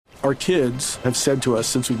Our kids have said to us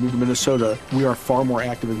since we moved to Minnesota, we are far more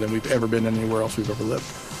active than we've ever been anywhere else we've ever lived.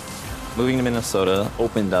 Moving to Minnesota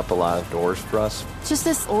opened up a lot of doors for us. Just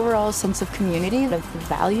this overall sense of community, of the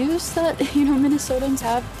values that, Minnesotans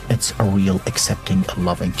have. It's a real accepting,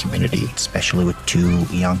 loving community, especially with 2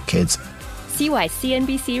 young kids. See why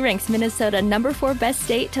CNBC ranks Minnesota number 4 best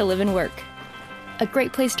state to live and work. A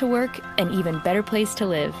great place to work, an even better place to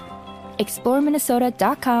live.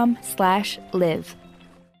 ExploreMinnesota.com/live.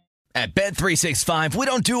 At Bet365, we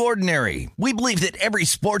don't do ordinary. We believe that every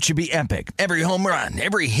sport should be epic. Every home run,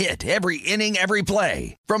 every hit, every inning, every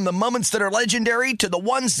play. From the moments that are legendary to the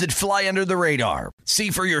ones that fly under the radar. See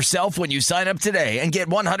for yourself when you sign up today and get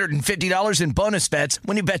 $150 in bonus bets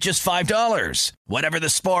when you bet just $5. Whatever the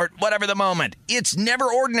sport, whatever the moment, it's never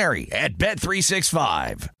ordinary at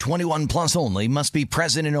Bet365. 21 plus only. Must be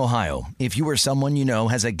present in Ohio. If you or someone you know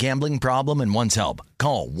has a gambling problem and wants help,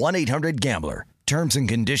 call 1-800-GAMBLER. Terms and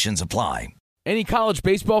conditions apply. Any college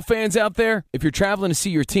baseball fans out there? If you're traveling to see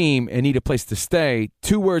your team and need a place to stay,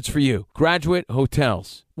 2 words for you: Graduate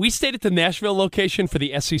Hotels. We stayed at the Nashville location for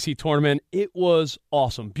the SEC tournament. It was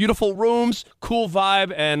awesome. Beautiful rooms, cool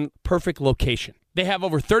vibe, and perfect location. They have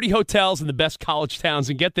over 30 hotels in the best college towns,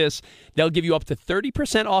 and get this, they'll give you up to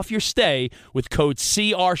 30% off your stay with code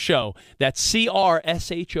CRSHOW. That's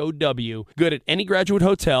CRSHOW. Good at any Graduate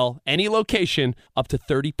Hotel, any location, up to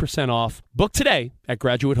 30% off. Book today at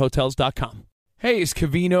graduatehotels.com. Hey, it's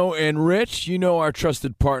Cavino and Rich. You know our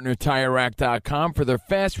trusted partner, TireRack.com, for their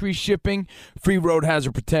fast free shipping, free road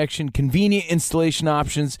hazard protection, convenient installation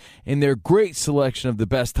options, and their great selection of the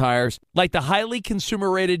best tires, like the highly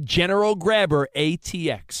consumer-rated General Grabber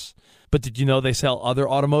ATX. But did you know they sell other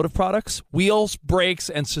automotive products? Wheels, brakes,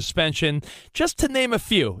 and suspension, just to name a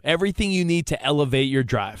few. Everything you need to elevate your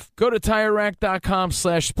drive. Go to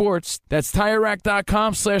TireRack.com/sports. That's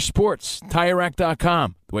TireRack.com/sports.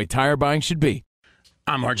 TireRack.com, the way tire buying should be.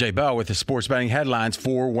 I'm RJ Bell with the sports betting headlines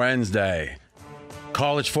for Wednesday.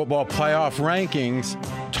 College football playoff rankings,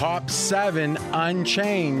 top 7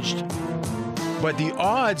 unchanged. But the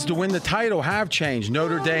odds to win the title have changed.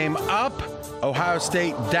 Notre Dame up, Ohio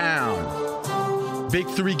State down. Big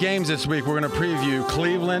 3 games this week we're going to preview.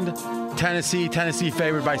 Cleveland, Tennessee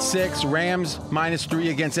favored by 6. Rams -3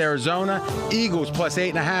 against Arizona. Eagles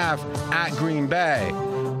 +8.5 at Green Bay.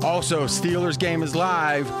 Also, Steelers game is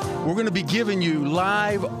live. We're going to be giving you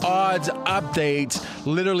live odds updates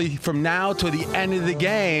literally from now to the end of the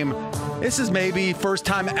game. This is maybe first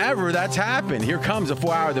time ever that's happened. Here comes a full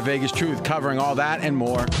hour of the Vegas Truth covering all that and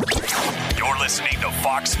more. You're listening to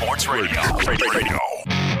Fox Sports Radio.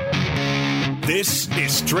 This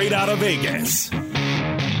is Straight Out of Vegas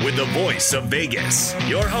with the voice of Vegas,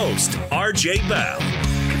 your host, RJ Bell.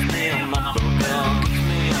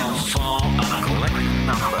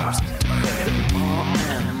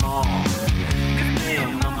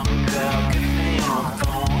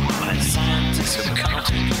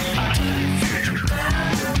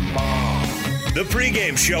 The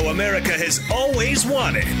pregame show America has always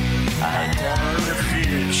wanted.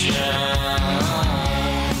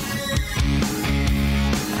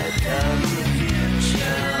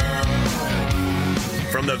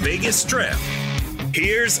 From the Vegas Strip,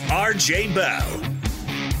 here's RJ Bell.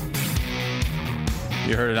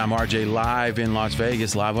 You heard it. I'm RJ live in Las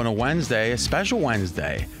Vegas, live on a Wednesday, a special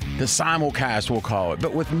Wednesday. The simulcast, we'll call it.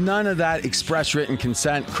 But with none of that express written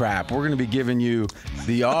consent crap, we're going to be giving you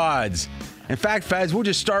the odds. In fact, Fez, we'll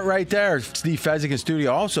just start right there. Steve Fezzik in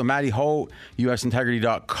studio. Also, Matty Holt,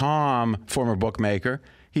 USintegrity.com, former bookmaker.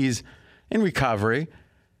 He's in recovery.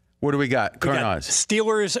 What do we got? Current odds.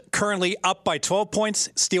 Steelers currently up by 12 points.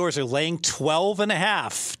 Steelers are laying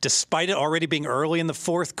 12.5, despite it already being early in the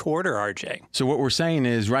fourth quarter, RJ. So what we're saying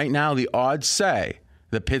is right now the odds say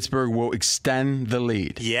that Pittsburgh will extend the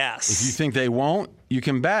lead. Yes. If you think they won't, you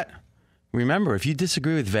can bet. Remember, if you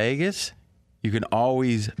disagree with Vegas, you can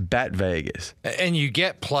always bet Vegas. And you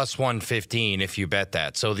get plus 115 if you bet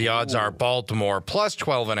that. So the odds are Baltimore plus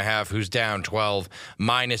 12.5, who's down 12,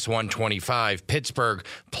 minus 125. Pittsburgh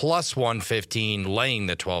plus 115, laying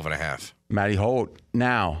the 12.5. Matty Holt.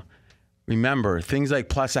 Now, remember, things like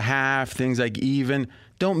plus a half, things like even,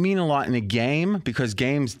 don't mean a lot in a game because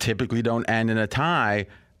games typically don't end in a tie.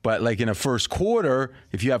 But like in a first quarter,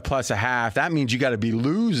 if you have plus a half, that means you got to be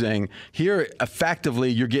losing. Here, effectively,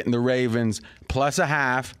 you're getting the Ravens plus a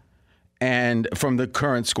half and from the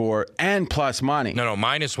current score and plus money. No,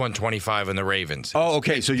 minus 125 in the Ravens. Oh,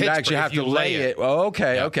 okay. So you actually have to lay it. Oh,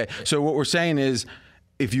 okay, yep. Okay. So what we're saying is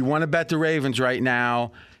if you want to bet the Ravens right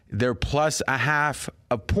now, they're plus a half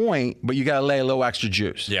a point, but you got to lay a little extra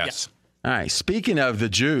juice. Yes. All right. Speaking of the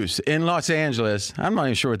juice, in Los Angeles, I'm not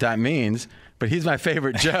even sure what that means. But he's my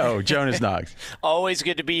favorite Joe, Jonas Knox. Always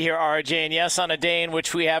good to be here, RJ. And yes, on a day in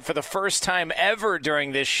which we have, for the first time ever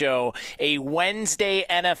during this show, a Wednesday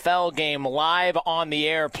NFL game live on the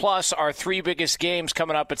air, plus our 3 biggest games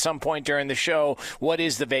coming up at some point during the show. What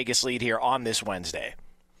is the Vegas lead here on this Wednesday?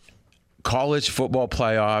 College football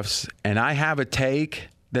playoffs, and I have a take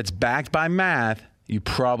that's backed by math you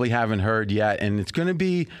probably haven't heard yet, and it's going to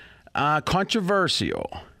be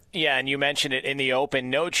controversial. Yeah, and you mentioned it in the open.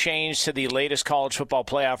 No change to the latest college football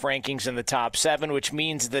playoff rankings in the top 7, which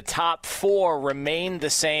means the top 4 remain the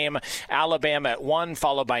same. Alabama at 1,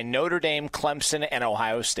 followed by Notre Dame, Clemson, and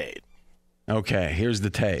Ohio State. Okay, here's the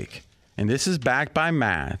take. And this is backed by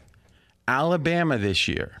math. Alabama this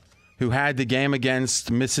year, who had the game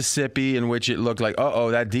against Mississippi in which it looked like,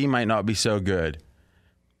 that D might not be so good.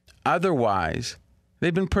 Otherwise,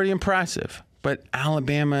 they've been pretty impressive. But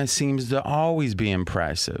Alabama seems to always be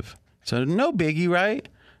impressive. So no biggie, right?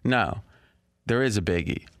 No, there is a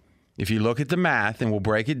biggie. If you look at the math, and we'll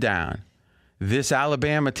break it down, this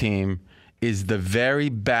Alabama team is the very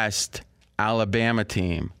best Alabama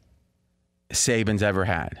team Saban's ever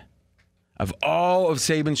had. Of all of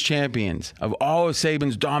Saban's champions, of all of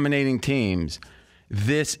Saban's dominating teams,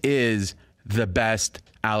 this is the best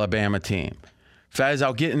Alabama team. Fez,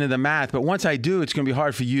 I'll get into the math, but once I do, it's going to be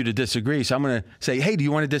hard for you to disagree. So I'm going to say, hey, do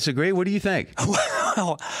you want to disagree? What do you think?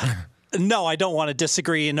 Well, no, I don't want to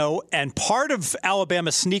disagree, and part of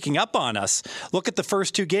Alabama sneaking up on us, look at the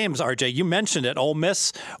first 2 games, RJ. You mentioned it. Ole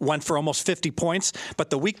Miss went for almost 50 points, but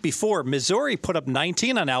the week before, Missouri put up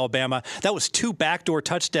 19 on Alabama. That was 2 backdoor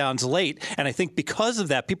touchdowns late, and I think because of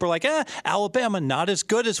that, people are like, Alabama not as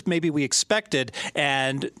good as maybe we expected,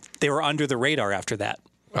 and they were under the radar after that.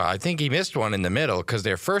 Well, I think he missed one in the middle because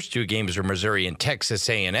their first 2 games were Missouri and Texas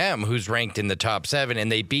A&M, who's ranked in the top 7, and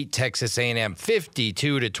they beat Texas A&M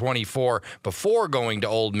 52-24 before going to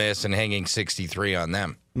Ole Miss and hanging 63 on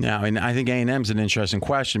them. Now, and I think A&M's an interesting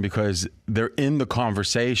question because they're in the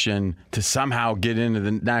conversation to somehow get into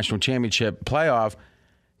the national championship playoff.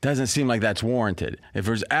 Doesn't seem like that's warranted. If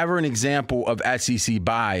there's ever an example of SEC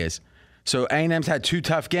bias, so A&M's had 2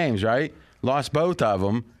 tough games, right? Lost both of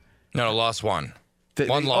them. No, lost one.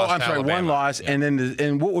 One loss, yeah. and then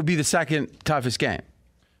and what would be the second toughest game?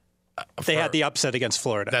 They had the upset against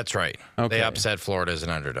Florida. That's right. Okay. They upset Florida as an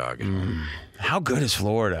underdog. How good is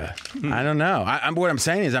Florida? I don't know. What I'm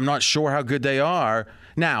saying is I'm not sure how good they are.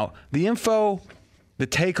 Now, the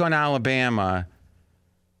take on Alabama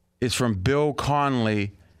is from Bill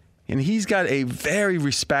Connolly, and he's got a very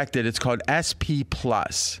respected, it's called SP+,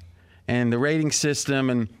 and the rating system,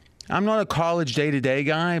 and I'm not a college day-to-day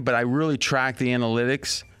guy, but I really track the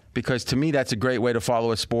analytics because to me that's a great way to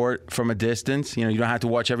follow a sport from a distance. You don't have to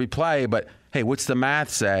watch every play, but hey, what's the math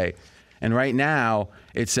say? And right now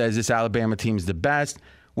it says this Alabama team's the best.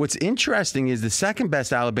 What's interesting is the second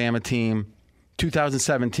best Alabama team,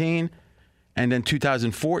 2017 and then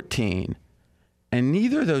 2014, and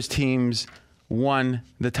neither of those teams won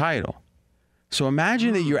the title. So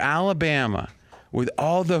imagine that you're Alabama with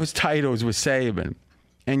all those titles with Saban,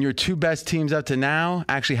 and your 2 best teams up to now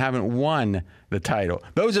actually haven't won the title.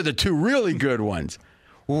 Those are the 2 really good ones.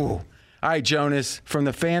 Ooh. All right, Jonas, from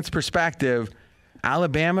the fans' perspective,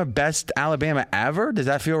 Alabama, best Alabama ever? Does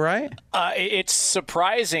that feel right? It's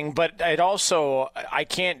surprising, but I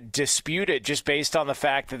can't dispute it just based on the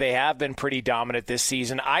fact that they have been pretty dominant this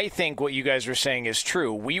season. I think what you guys are saying is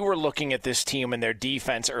true. We were looking at this team and their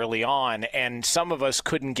defense early on, and some of us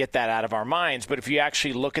couldn't get that out of our minds. But if you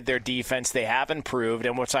actually look at their defense, they have improved.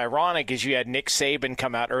 And what's ironic is you had Nick Saban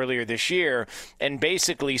come out earlier this year and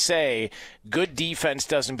basically say, good defense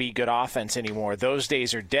doesn't beat good offense anymore. Those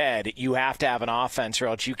days are dead. You have to have an offense or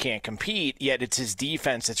else you can't compete, yet it's his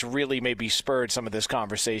defense that's really maybe spurred some of this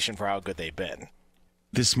conversation for how good they've been.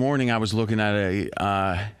 This morning I was looking at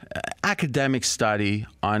a academic study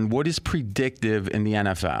on what is predictive in the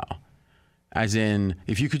NFL. As in,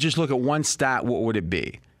 if you could just look at one stat, what would it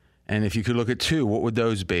be? And if you could look at 2, what would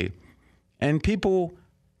those be? And people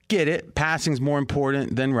get it. Passing is more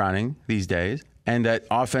important than running these days, and that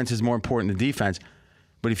offense is more important than defense.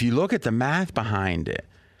 But if you look at the math behind it,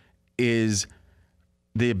 is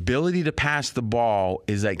the ability to pass the ball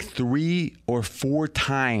is like 3 or 4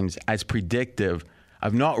 times as predictive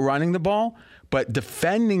of not running the ball, but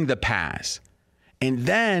defending the pass. And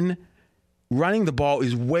then running the ball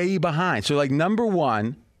is way behind. So like number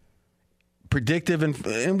 1, predictive,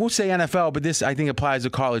 and we'll say NFL, but this I think applies to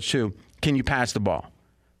college too. Can you pass the ball?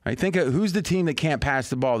 Right? Think of who's the team that can't pass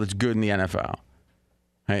the ball that's good in the NFL?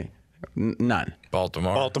 Right? None.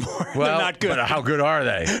 Baltimore. Well, They're not good. But how good are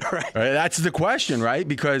they? Right. That's the question, right?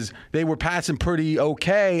 Because they were passing pretty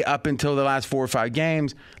okay up until the last 4 or 5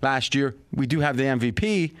 games last year. We do have the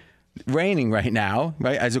MVP reigning right now,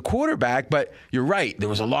 right, as a quarterback. But you're right. There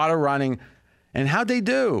was a lot of running. And how'd they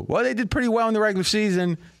do? Well, they did pretty well in the regular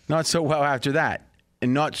season. Not so well after that.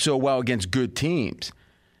 And not so well against good teams.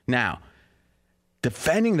 Now,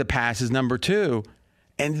 defending the pass is number 2.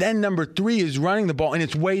 And then number 3 is running the ball, and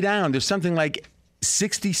it's way down. There's something like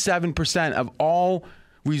 67% of all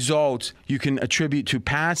results you can attribute to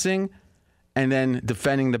passing and then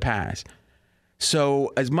defending the pass.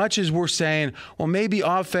 So as much as we're saying, well, maybe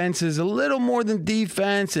offense is a little more than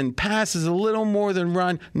defense and pass is a little more than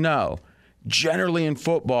run, no. Generally in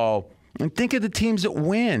football, and think of the teams that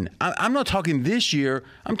win. I'm not talking this year.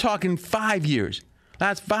 I'm talking 5 years.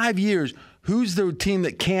 Last 5 years, who's the team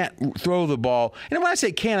that can't throw the ball? And when I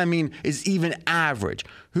say can't, I mean is even average.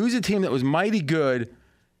 Who's a team that was mighty good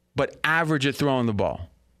but average at throwing the ball?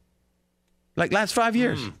 Like last 5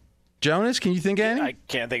 years. Jonas, can you think of any? I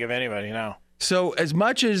can't think of anybody, no. So as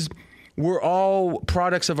much as we're all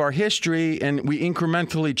products of our history and we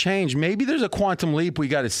incrementally change, maybe there's a quantum leap we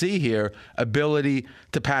got to see here, ability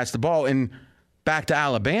to pass the ball. And back to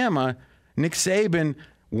Alabama, Nick Saban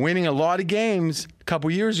winning a lot of games a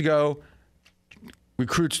couple years ago,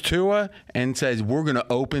 recruits Tua and says, we're going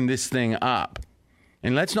to open this thing up.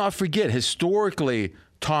 And let's not forget, historically,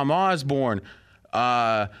 Tom Osborne,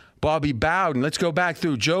 Bobby Bowden, let's go back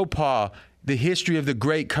through Joe Pa, the history of the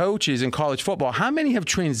great coaches in college football. How many have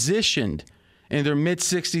transitioned in their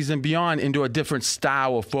mid-60s and beyond into a different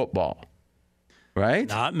style of football? Right?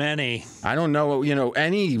 Not many. I don't know,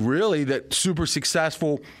 any really that super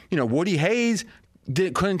successful. Woody Hayes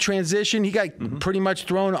couldn't transition. He got pretty much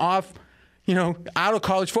thrown off, out of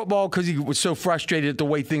college football because he was so frustrated at the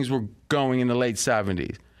way things were going in the late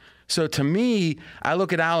 70s. So to me, I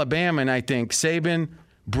look at Alabama and I think Saban,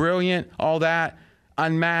 brilliant, all that,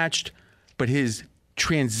 unmatched, but his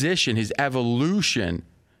transition, his evolution,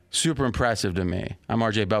 super impressive to me. I'm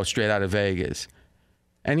RJ Bell, straight out of Vegas.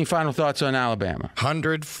 Any final thoughts on Alabama?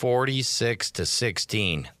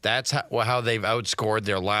 146-16. That's how they've outscored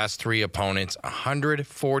their last 3 opponents.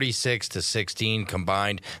 146-16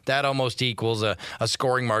 combined. That almost equals a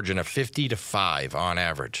scoring margin of 50-5 on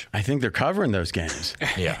average. I think they're covering those games.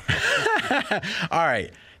 Yeah. All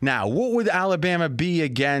right. Now, what would Alabama be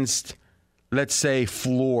against, let's say,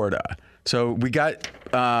 Florida? So we got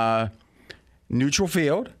neutral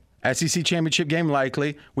field. SEC championship game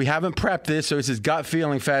likely. We haven't prepped this, so it's his gut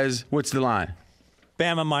feeling. Fez, what's the line?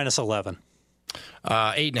 Bama minus 11.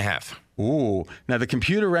 8.5. Ooh. Now, the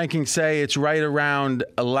computer rankings say it's right around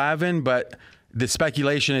 11, but the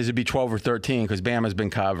speculation is it'd be 12 or 13 because Bama's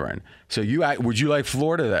been covering. So would you like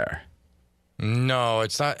Florida there? No,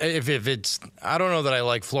 it's not. If it's, I don't know that I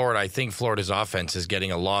like Florida. I think Florida's offense is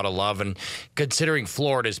getting a lot of love, and considering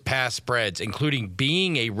Florida's past spreads, including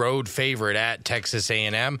being a road favorite at Texas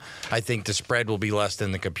A&M, I think the spread will be less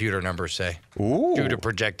than the computer numbers say. Ooh. Due to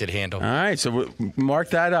projected handle. All right, so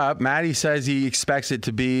mark that up. Matty says he expects it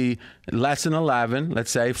to be less than 11.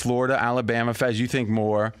 Let's say Florida, Alabama. Fez, you think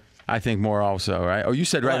more. I think more also, right? Oh, you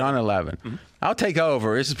said right 11. on 11. Mm-hmm. I'll take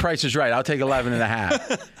over. This is Price is Right. I'll take 11 and a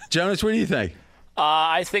half. Jonas, what do you think?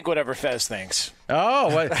 I think whatever Fez thinks.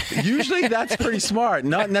 Oh, well, usually that's pretty smart.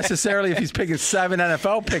 Not necessarily if he's picking 7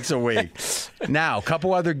 NFL picks a week. Now, a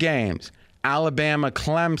couple other games. Alabama,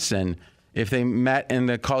 Clemson, if they met in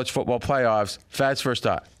the college football playoffs. Fez, first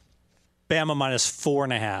up. Bama minus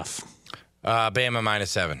 4.5. Bama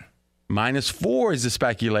minus 7. -4 is the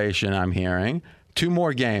speculation I'm hearing. 2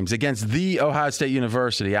 more games against the Ohio State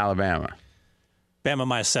University, Alabama. Bama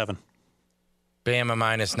minus 7. Bama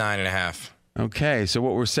minus 9.5. Okay, so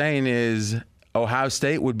what we're saying is Ohio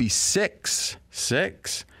State would be 6.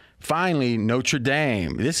 Finally, Notre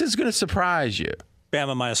Dame. This is going to surprise you.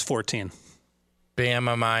 Bama minus 14.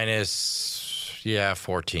 Bama minus,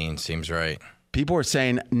 14 seems right. People are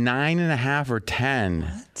saying 9.5 or 10.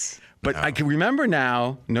 What? But no. I can remember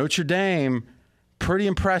now, Notre Dame, pretty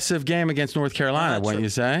impressive game against North Carolina, wouldn't you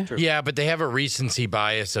say? True. Yeah, but they have a recency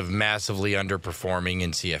bias of massively underperforming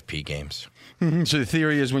in CFP games. Mm-hmm. So the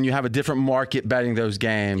theory is when you have a different market betting those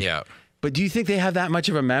games. Yeah. But do you think they have that much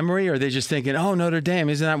of a memory, or are they just thinking, "Oh, Notre Dame,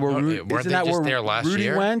 isn't that where Rudy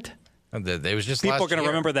went?" It was just people last are going to year.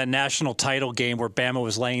 remember that national title game where Bama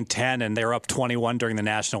was laying 10 and they were up 21 during the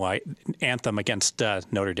national anthem against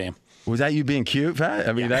Notre Dame. Was that you being cute, Pat?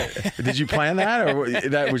 I mean, did you plan that, or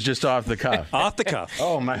that was just off the cuff? Off the cuff.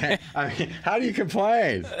 Oh, man. I mean, how do you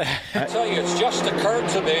complain? I tell you, it's just occurred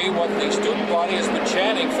to me what the student body has been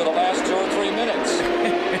chanting for the last 2 or 3 minutes.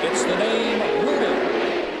 It's the name Rudy.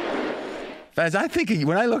 As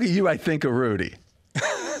when I look at you, I think of Rudy.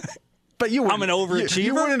 But I'm an overachiever.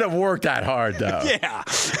 You wouldn't have worked that hard, though. Yeah.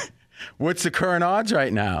 What's the current odds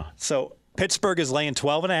right now? So Pittsburgh is laying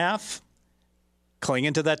 12.5,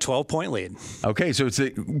 clinging to that 12-point lead. Okay, so it's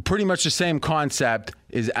pretty much the same concept.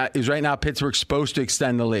 Is right now Pittsburgh's supposed to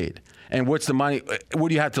extend the lead? And what's the money? What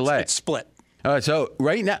do you have to lay? It's split. All right, so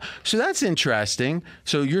right now, so that's interesting.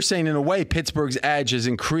 So you're saying in a way Pittsburgh's edge has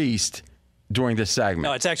increased during this segment.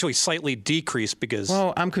 No, it's actually slightly decreased because...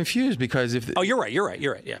 Well, I'm confused because if... Oh, you're right,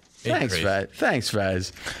 yeah. Thanks,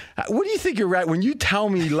 Fez. What do you think your record... When you tell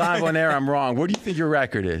me live on air I'm wrong, what do you think your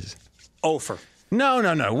record is? Over. No.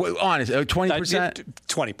 Honest, 20%?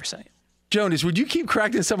 20%. Jonas, would you keep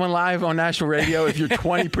correcting someone live on national radio if you're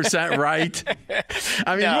 20% right?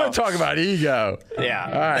 I mean, you want to talk about ego. Yeah.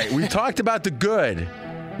 All right, we talked about the good.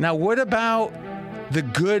 Now, what about the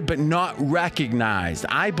good but not recognized?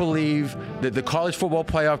 I believe that the College Football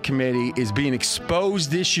Playoff Committee is being exposed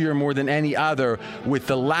this year more than any other with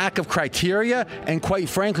the lack of criteria and, quite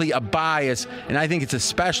frankly, a bias. And I think it's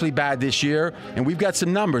especially bad this year. And we've got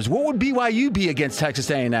some numbers. What would BYU be against Texas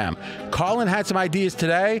A&M? Colin had some ideas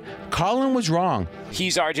today. Colin was wrong.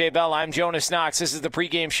 He's RJ Bell. I'm Jonas Knox. This is the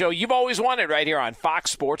pregame show you've always wanted right here on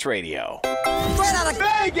Fox Sports Radio. Straight out of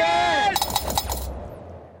Vegas!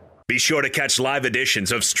 Be sure to catch live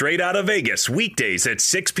editions of Straight Outta Vegas weekdays at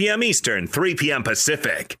 6 p.m. Eastern, 3 p.m.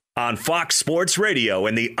 Pacific on Fox Sports Radio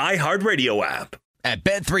and the iHeartRadio app. At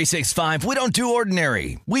Bet365, we don't do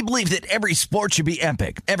ordinary. We believe that every sport should be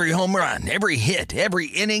epic. Every home run, every hit, every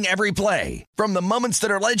inning, every play. From the moments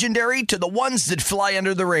that are legendary to the ones that fly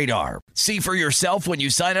under the radar. See for yourself when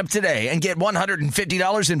you sign up today and get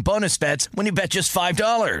 $150 in bonus bets when you bet just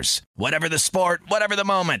 $5. Whatever the sport, whatever the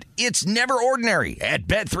moment, it's never ordinary at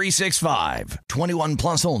Bet365. 21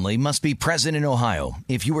 plus only. Must be present in Ohio.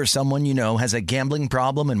 If you or someone you know has a gambling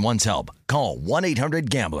problem and wants help, call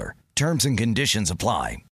 1-800-GAMBLER. Terms and conditions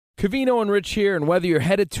apply. Covino and Rich here, and whether you're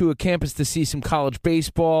headed to a campus to see some college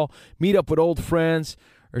baseball, meet up with old friends,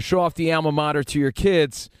 or show off the alma mater to your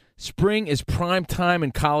kids, spring is prime time in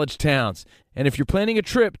college towns. And if you're planning a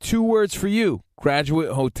trip, 2 words for you: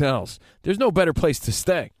 Graduate Hotels. There's no better place to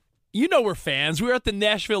stay. You know we're fans. We were at the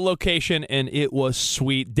Nashville location, and it was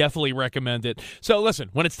sweet. Definitely recommend it. So listen,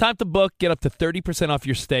 when it's time to book, get up to 30% off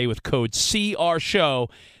your stay with code CRSHOW.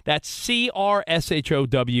 That's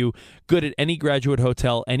CRSHOW. Good at any Graduate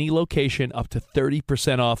Hotel, any location, up to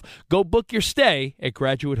 30% off. Go book your stay at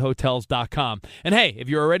graduatehotels.com. And hey, if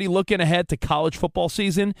you're already looking ahead to college football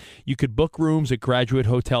season, you could book rooms at Graduate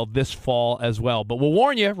Hotel this fall as well. But we'll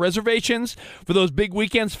warn you, reservations for those big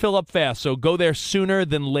weekends fill up fast, so go there sooner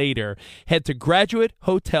than later. Head to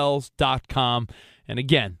graduatehotels.com. And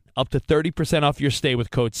again, up to 30% off your stay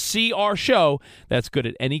with code CRSHOW. That's good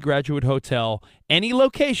at any Graduate Hotel, any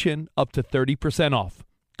location, up to 30% off.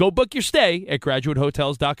 Go book your stay at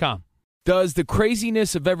graduatehotels.com. Does the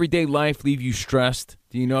craziness of everyday life leave you stressed?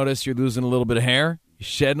 Do you notice you're losing a little bit of hair? You're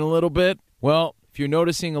shedding a little bit? Well, if you're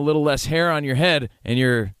noticing a little less hair on your head and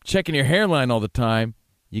you're checking your hairline all the time,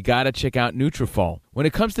 you got to check out Nutrafol. When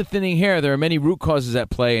it comes to thinning hair, there are many root causes at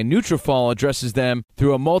play, and Nutrafol addresses them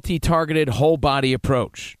through a multi-targeted whole-body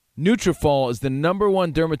approach. Nutrafol is the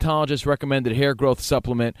 #1 dermatologist-recommended hair growth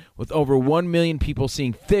supplement, with over 1 million people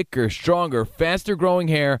seeing thicker, stronger, faster-growing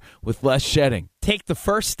hair with less shedding. Take the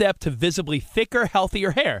first step to visibly thicker,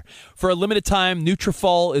 healthier hair. For a limited time,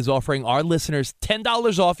 Nutrafol is offering our listeners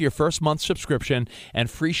 $10 off your first month subscription and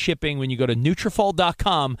free shipping when you go to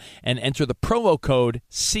Nutrafol.com and enter the promo code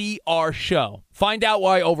CRSHOW. Find out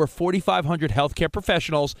why over 4,500 healthcare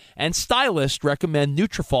professionals and stylists recommend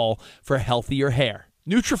Nutrafol for healthier hair.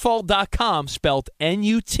 Nutrafol.com, spelled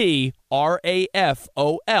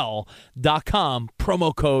Nutrafol.com,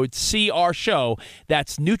 promo code CRSHOW.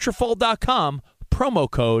 That's Nutrafol.com, promo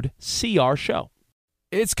code CRSHOW.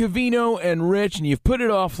 It's Covino and Rich, and you've put it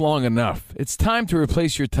off long enough. It's time to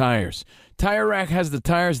replace your tires. Tire Rack has the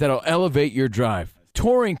tires that'll elevate your drive.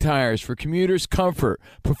 Touring tires for commuters' comfort,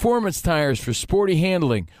 performance tires for sporty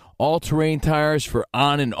handling, all-terrain tires for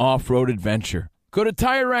on- and off-road adventure. Go to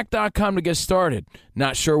TireRack.com to get started.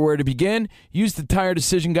 Not sure where to begin? Use the Tire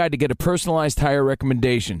Decision Guide to get a personalized tire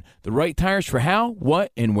recommendation. The right tires for how,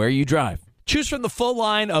 what, and where you drive. Choose from the full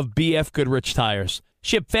line of BF Goodrich tires.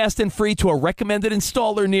 Ship fast and free to a recommended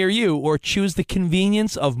installer near you, or choose the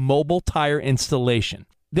convenience of mobile tire installation.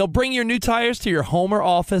 They'll bring your new tires to your home or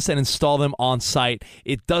office and install them on site.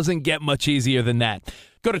 It doesn't get much easier than that.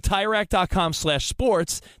 Go to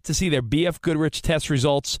TireRack.com/sports to see their BF Goodrich test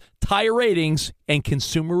results, tire ratings, and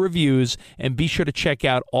consumer reviews, and be sure to check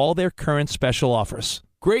out all their current special offers.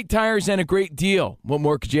 Great tires and a great deal. What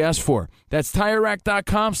more could you ask for? That's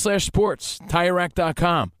TireRack.com/sports.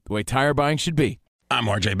 TireRack.com, the way tire buying should be. I'm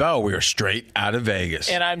RJ Bell. We are straight out of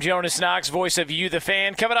Vegas. And I'm Jonas Knox, voice of You, the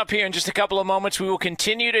Fan. Coming up here in just a couple of moments, we will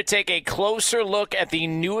continue to take a closer look at the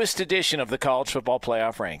newest edition of the College Football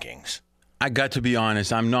Playoff Rankings. I got to be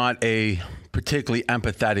honest, I'm not a particularly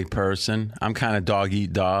empathetic person. I'm kind of dog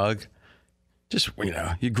eat dog. Just,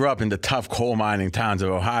 you grew up in the tough coal mining towns of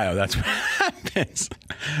Ohio. That's what happens.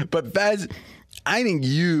 But Fez, I think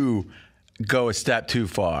you go a step too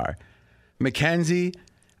far. Mackenzie,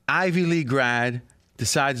 Ivy League grad,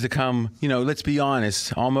 decides to come, let's be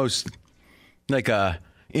honest, almost like a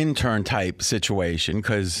intern type situation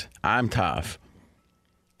because I'm tough.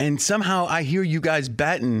 And somehow I hear you guys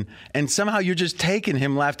betting, and somehow you're just taking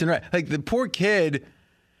him left and right. Like the poor kid.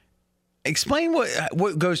 Explain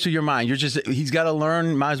what goes through your mind. He's got to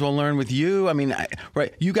learn, might as well learn with you. I mean,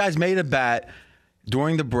 right. You guys made a bet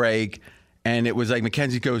during the break, and it was like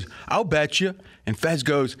Mackenzie goes, I'll bet you. And Fez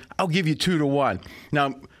goes, I'll give you 2-1.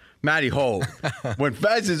 Now, Matty Holt, when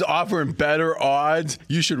Fez is offering better odds,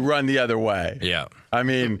 you should run the other way. Yeah. I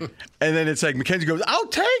mean, and then it's like Mackenzie goes, I'll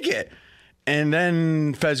take it. And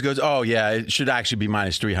then Fez goes, oh, yeah, it should actually be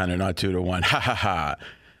 -300, not 2-1. Ha, ha, ha.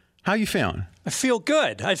 How you feeling? I feel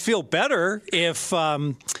good. I'd feel better if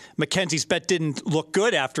Mackenzie's bet didn't look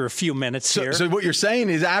good after a few minutes here. So what you're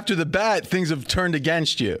saying is after the bet, things have turned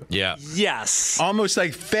against you. Yeah. Yes. Almost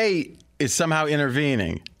like fate is somehow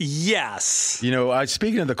intervening. Yes.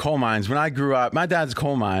 Speaking of the coal mines, when I grew up, my dad's a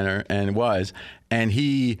coal miner and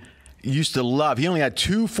he used to love, he only had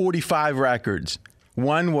 2 45 records.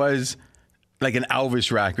 One was like an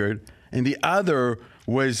Elvis record, and the other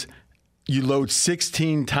was you load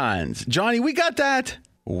 16 tons. Johnny, we got that?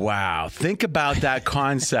 Wow. Think about that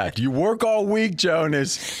concept. You work all week,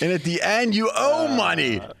 Jonas, and at the end, you owe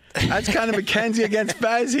money. That's kind of Mackenzie against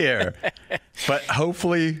Fez here. But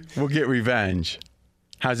hopefully, we'll get revenge.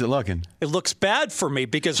 How's it looking? It looks bad for me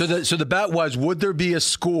because... So the bet was, would there be a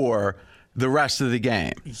score the rest of the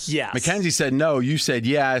game? Yes. Mackenzie said no. You said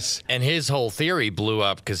yes. And his whole theory blew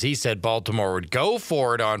up because he said Baltimore would go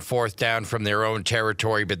for it on 4th down from their own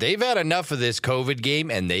territory, but they've had enough of this COVID game,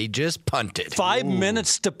 and they just punted. 5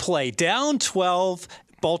 minutes to play. Down 12.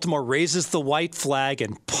 Baltimore raises the white flag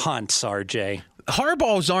and punts, RJ.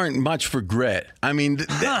 Hardballs aren't much for grit. I mean,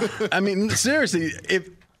 seriously, if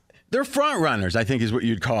they're front runners, I think is what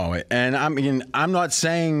you'd call it. And I'm not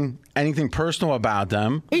saying anything personal about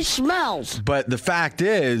them. He smells. But the fact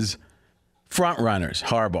is, front runners,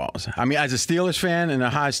 hardballs. I mean, as a Steelers fan and a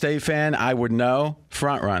Ohio State fan, I would know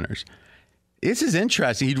front runners. This is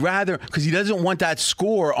interesting. He'd rather, because he doesn't want that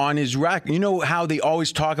score on his record. You know how they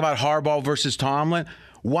always talk about Harbaugh versus Tomlin?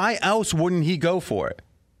 Why else wouldn't he go for it?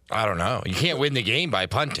 I don't know. You can't win the game by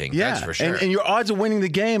punting. Yeah, that's for sure. And your odds of winning the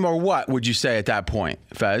game are what, would you say at that point,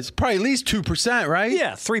 Fez? Probably at least 2%, right?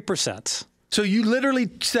 Yeah, 3%. So you literally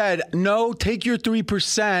said, no, take your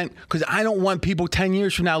 3% because I don't want people 10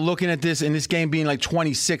 years from now looking at this and this game being like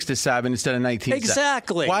 26-7 instead of 19-7.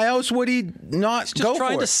 Exactly. Why else would he not He's go just for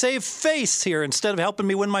trying it? to save face here instead of helping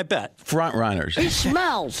me win my bet. Front runners. He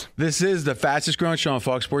smells. This is the fastest growing show on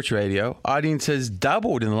Fox Sports Radio. Audience has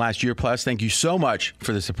doubled in the last year plus. Thank you so much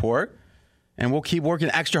for the support. And we'll keep working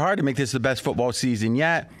extra hard to make this the best football season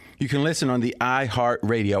yet. You can listen on the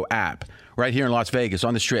iHeartRadio app right here in Las Vegas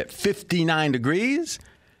on the Strip. 59 degrees.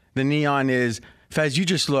 The neon is, Fez, you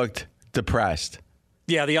just looked depressed.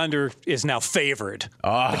 Yeah, the under is now favored.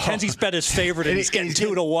 Oh. Mackenzie's bet is favored, and he's getting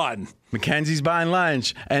 2-1. Mackenzie's buying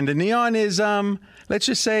lunch. And the neon is, let's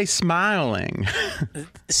just say, smiling.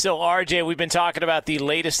 So, RJ, we've been talking about the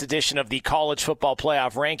latest edition of the College Football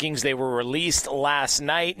Playoff Rankings. They were released last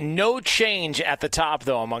night. No change at the top,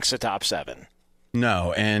 though, amongst the top 7.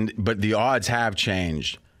 No, but the odds have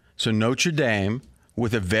changed. So Notre Dame,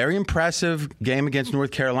 with a very impressive game against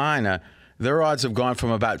North Carolina, their odds have gone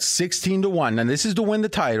from about 16-1, and this is to win the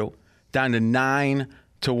title, down to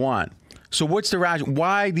 9-1. So what's the rationale?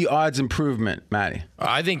 Why the odds improvement, Matty?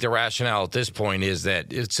 I think the rationale at this point is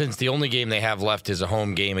that since the only game they have left is a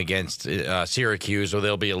home game against Syracuse, or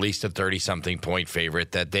they'll be at least a 30-something point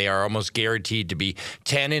favorite, that they are almost guaranteed to be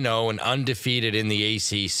 10-0 and undefeated in the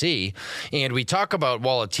ACC. And we talk about,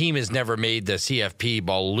 while a team has never made the CFP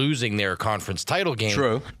while losing their conference title game.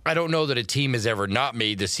 True. I don't know that a team has ever not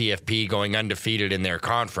made the CFP going undefeated in their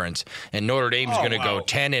conference. And Notre Dame's going to go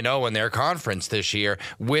 10-0 in their conference this year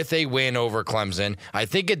with a win over Clemson. I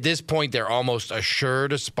think at this point they're almost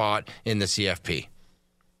assured a spot in the CFP.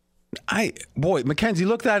 Mackenzie,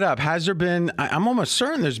 look that up. Has there been? I'm almost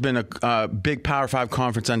certain there's been a big Power 5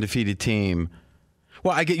 conference undefeated team.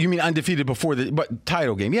 Well, I get you mean undefeated before the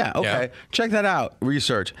title game. Yeah, okay. Yeah. Check that out.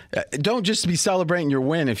 Research. Don't just be celebrating your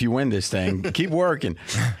win if you win this thing. Keep working.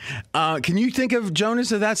 Can you think of,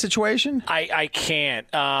 Jonas, of that situation? I can't.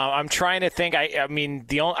 I'm trying to think. I mean,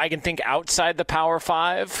 I can think outside the Power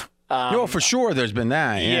Five. No, for sure there's been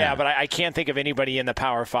that. Yeah, but I can't think of anybody in the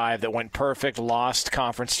Power Five that went perfect, lost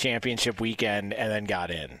conference championship weekend, and then got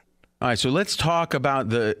in. All right, so let's talk about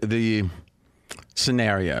the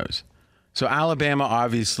scenarios. So Alabama,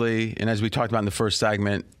 obviously, and as we talked about in the first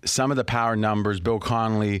segment, some of the power numbers, Bill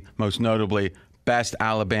Connelly, most notably, best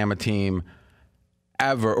Alabama team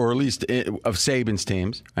ever, or at least of Saban's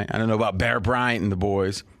teams. Right? I don't know about Bear Bryant and the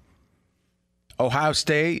boys. Ohio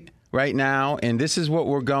State right now, and this is what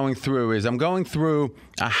we're going through, is I'm going through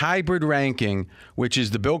a hybrid ranking, which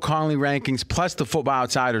is the Bill Connelly rankings plus the Football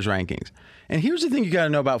Outsiders rankings. And here's the thing you got to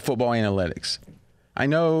know about football analytics. I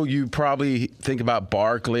know you probably think about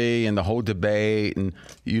Barkley and the whole debate, and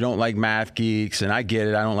you don't like math geeks, and I get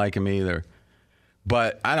it. I don't like him either.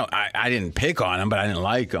 But I didn't pick on him, but I didn't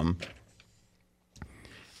like him.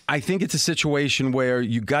 I think it's a situation where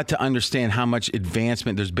you got to understand how much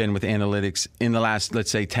advancement there's been with analytics in the last,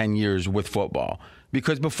 let's say, 10 years with football.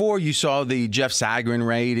 Because before you saw the Jeff Sagarin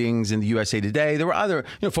ratings in the USA Today, there were other,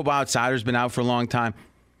 Football Outsiders been out for a long time.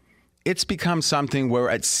 It's become something where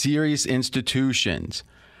at serious institutions,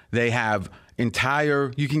 they have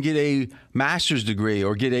you can get a master's degree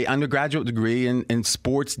or get an undergraduate degree in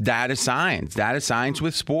sports data science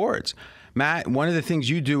with sports. Matt, one of the things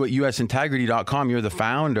you do at usintegrity.com, you're the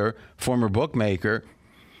founder, former bookmaker,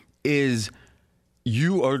 is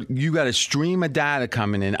you got a stream of data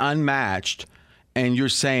coming in unmatched, and you're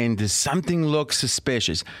saying, does something look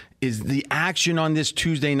suspicious? Is the action on this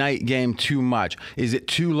Tuesday night game too much? Is it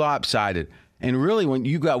too lopsided? And really, when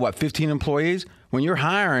you got, 15 employees? When you're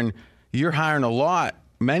hiring a lot,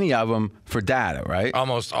 many of them for data, right?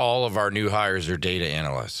 Almost all of our new hires are data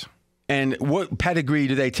analysts. And what pedigree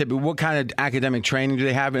do they what kind of academic training do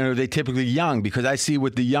they have? And are they typically young? Because I see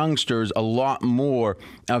with the youngsters a lot more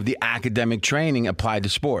of the academic training applied to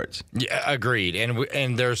sports. Yeah, agreed.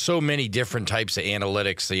 And there's so many different types of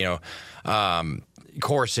analytics,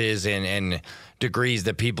 courses and degrees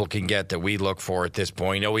that people can get that we look for at this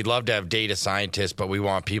point. We'd love to have data scientists, but we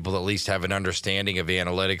want people to at least have an understanding of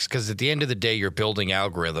analytics, because at the end of the day, you're building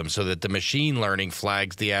algorithms so that the machine learning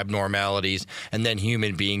flags the abnormalities and then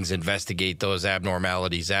human beings investigate those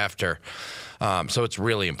abnormalities after. So it's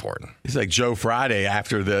really important. It's like Joe Friday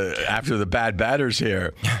after the bad batters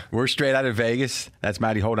here. We're straight out of Vegas. That's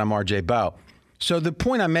Matty Holt. I'm RJ Bell. So the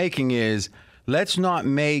point I'm making is, let's not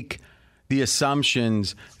make the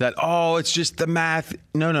assumptions that, it's just the math.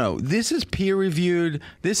 No. This is peer-reviewed.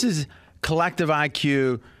 This is collective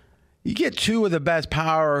IQ. You get two of the best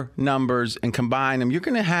power numbers and combine them, you're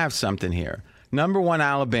going to have something here. Number 1,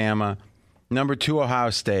 Alabama. Number 2,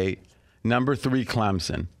 Ohio State. Number 3,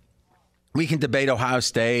 Clemson. We can debate Ohio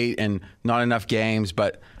State and not enough games,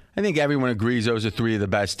 but I think everyone agrees those are 3 of the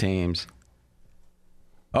best teams.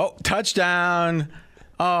 Oh, touchdown.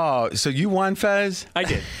 Oh, so you won, Fez? I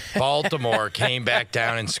did. Baltimore came back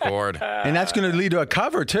down and scored. And that's going to lead to a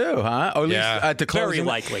cover, too, huh? Or at least at the close. Very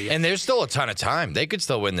likely. And there's still a ton of time. They could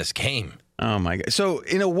still win this game. Oh, my God. So,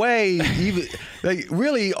 in a way, even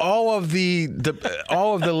really all of the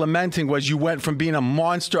lamenting was you went from being a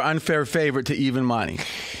monster unfair favorite to even money.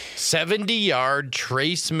 70-yard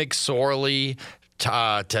Trace McSorley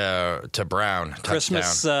to Brown. Touchdown.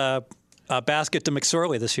 Christmas basket to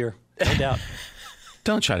McSorley this year. No doubt.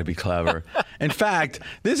 Don't try to be clever. In fact,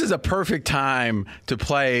 this is a perfect time to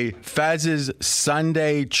play Fez's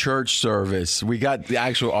Sunday church service. We got the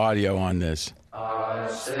actual audio on this.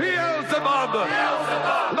 Beelzebub,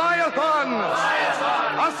 Leviathan,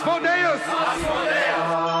 Asmodeus,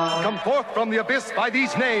 come forth from the abyss by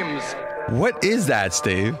these names. What is that,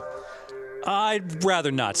 Steve? I'd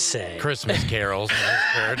rather not say. Christmas carols.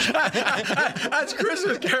 That's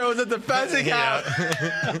Christmas carols at the Pheasant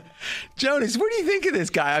House. Jonas, what do you think of this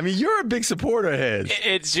guy? I mean, you're a big supporter of his.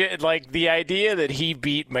 It's just, like, the idea that he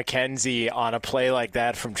beat McKenzie on a play like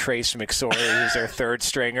that from Trace McSorley, who's their third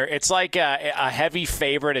stringer. It's like a heavy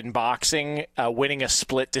favorite in boxing winning a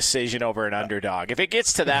split decision over an underdog. If it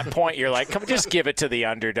gets to that point, you're like, come just give it to the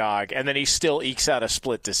underdog, and then he still ekes out a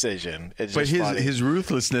split decision. It's but just his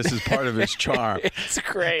ruthlessness is part of his charm. It's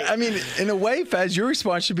great. I mean, in a way, Fez, your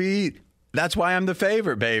response should be, that's why I'm the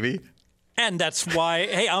favorite, baby. And that's why,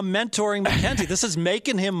 hey, I'm mentoring McKenzie. This is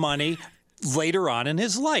making him money later on in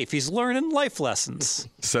his life. He's learning life lessons.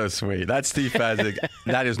 So sweet. That's Steve Fezzik.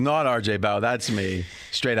 That is not RJ Bell. That's me,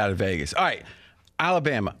 straight out of Vegas. All right,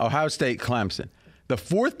 Alabama, Ohio State, Clemson. The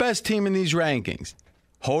 4th best team in these rankings.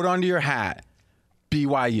 Hold on to your hat.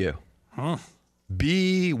 BYU.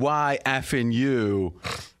 BYFNU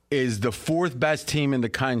is the 4th best team in the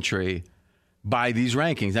country by these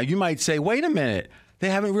rankings. Now, you might say, wait a minute, they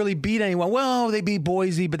haven't really beat anyone. Well, they beat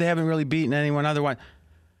Boise, but they haven't really beaten anyone otherwise.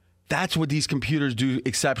 That's what these computers do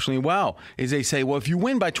exceptionally well, is they say, well, if you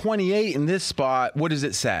win by 28 in this spot, what does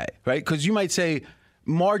it say, right? Because you might say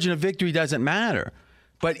margin of victory doesn't matter.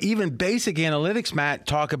 But even basic analytics, Matt,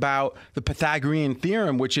 talk about the Pythagorean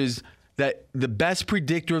theorem, which is that the best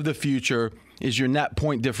predictor of the future is your net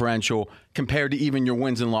point differential compared to even your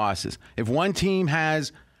wins and losses. If one team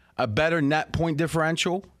has a better net point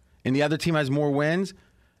differential and the other team has more wins,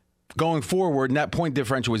 going forward, net point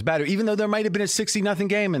differential is better, even though there might have been a 60-0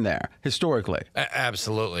 game in there historically.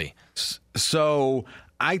 Absolutely. So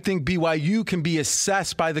I think BYU can be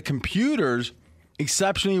assessed by the computers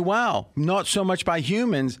exceptionally well, not so much by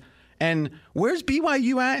humans. And where's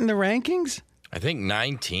BYU at in the rankings? I think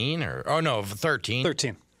 19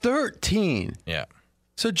 13. 13. Yeah.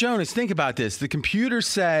 So, Jonas, think about this. The computers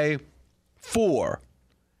say 4,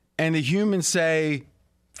 and the humans say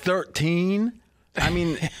 13. I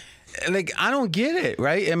mean, like, I don't get it,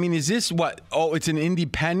 right? I mean, is this what? Oh, it's an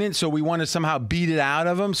independent, so we want to somehow beat it out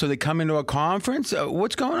of them so they come into a conference?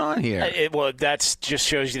 What's going on here? Well, that just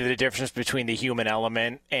shows you the difference between the human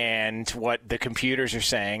element and what the computers are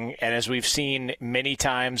saying. And as we've seen many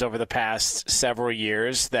times over the past several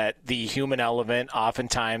years, that the human element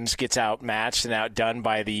oftentimes gets outmatched and outdone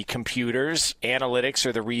by the computers. Analytics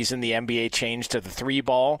are the reason the NBA changed to the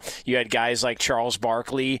 3-ball. You had guys like Charles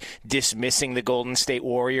Barkley dismissing the Golden State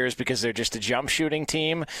Warriors because they're just a jump shooting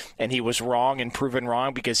team, and he was wrong and proven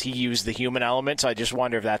wrong because he used the human element. So I just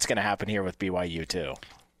wonder if that's going to happen here with BYU too.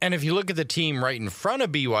 And if you look at the team right in front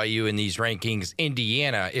of BYU in these rankings,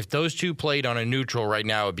 Indiana, if those two played on a neutral right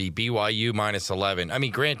now, it would be BYU minus 11. I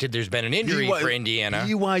mean, granted, there's been an injury for Indiana.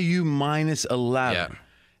 BYU minus 11. Yeah.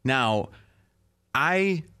 Now,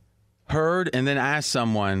 I heard and then asked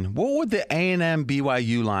someone, what would the A&M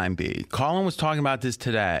BYU line be? Colin was talking about this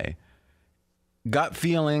today. Gut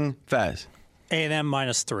feeling, Fez. A&M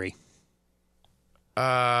minus 3.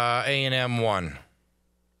 A&M 1.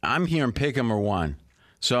 I'm hearing Pick'em or 1.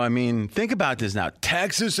 So, I mean, think about this now.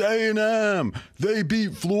 Texas A&M, they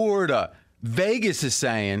beat Florida. Vegas is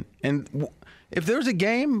saying, and if there's a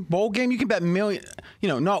game, bowl game, you can bet millions. You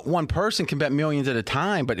know, not one person can bet millions at a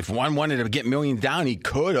time, but if one wanted to get millions down, he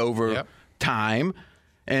could over time.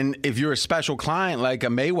 And if you're a special client like a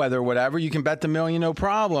Mayweather or whatever, you can bet the million, no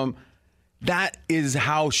problem. That is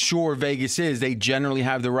how sure Vegas is. They generally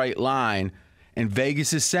have the right line. And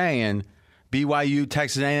Vegas is saying BYU,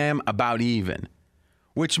 Texas A&M, about even.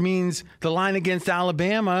 Which means the line against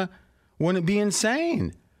Alabama wouldn't be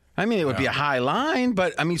insane. I mean, it would be a high line,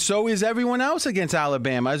 but, I mean, so is everyone else against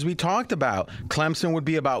Alabama, as we talked about. Clemson would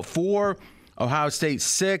be about 4, Ohio State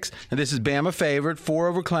 6, and this is Bama favored, 4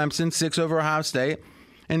 over Clemson, 6 over Ohio State,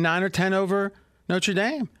 and 9 or 10 over Notre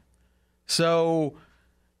Dame. So,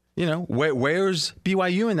 you know, where's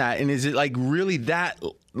BYU in that? And is it like really that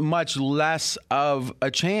much less of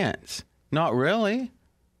a chance? Not really.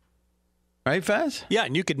 Right, Fez? Yeah,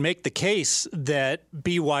 and you could make the case that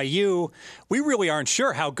BYU, we really aren't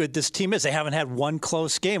sure how good this team is. They haven't had one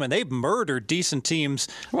close game, and they've murdered decent teams.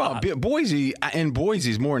 Well,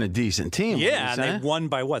 Boise's more than a decent team. Yeah, and they won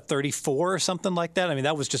by, 34 or something like that? I mean,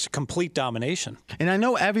 that was just a complete domination. And I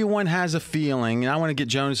know everyone has a feeling, and I want to get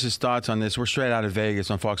Jonas's thoughts on this. We're straight out of Vegas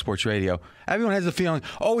on Fox Sports Radio. Everyone has a feeling,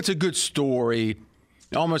 oh, it's a good story.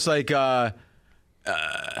 Almost like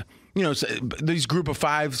you know, these group of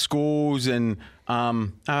 5 schools, and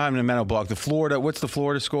I'm having a mental block. What's the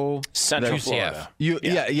Florida school? Central Florida.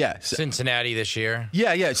 Yeah. Cincinnati this year.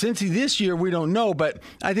 Yeah. Cincy this year, we don't know, but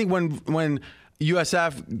I think when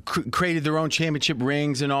USF created their own championship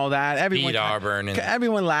rings and all that, everyone beat Auburn.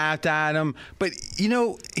 Everyone laughed at them. But, you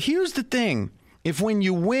know, here's the thing. If when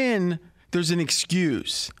you win, there's an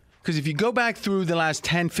excuse. Because if you go back through the last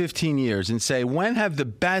 10, 15 years and say, when have the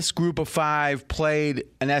best group of 5 played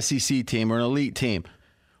an SEC team or an elite team?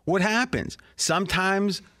 What happens?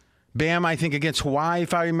 Sometimes, Bam, I think against Hawaii,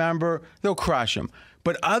 if I remember, they'll crush them.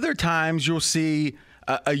 But other times you'll see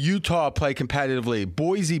a Utah play competitively,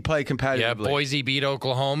 Boise play competitively. Yeah, Boise beat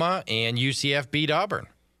Oklahoma and UCF beat Auburn.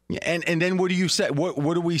 And then what do you say?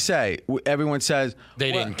 What do we say? Everyone says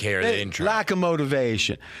they didn't care. They didn't try. Lack of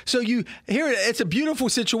motivation. So it's a beautiful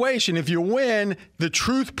situation. If you win, the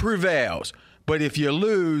truth prevails. But if you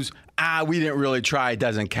lose, we didn't really try. It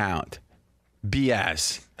doesn't count.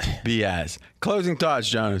 BS. Closing thoughts,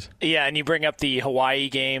 Jonas. Yeah, and you bring up the Hawaii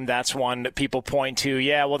game. That's one that people point to.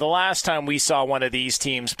 Yeah, well, the last time we saw one of these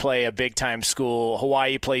teams play a big-time school,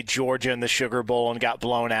 Hawaii played Georgia in the Sugar Bowl and got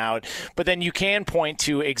blown out. But then you can point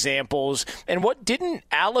to examples. And what didn't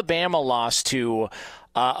Alabama lost to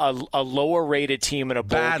a lower-rated team in a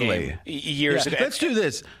bowl game years ago? Let's do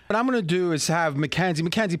this. What I'm going to do is have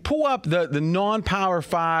Mackenzie, pull up the non-Power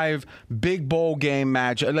 5 big bowl game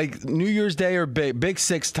match, like New Year's Day or Big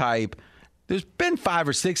Six type. There's been 5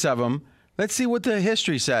 or 6 of them. Let's see what the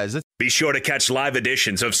history says. Be sure to catch live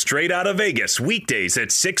editions of Straight Outta Vegas weekdays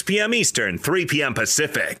at 6 p.m. Eastern, 3 p.m.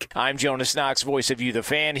 Pacific. I'm Jonas Knox, voice of You, the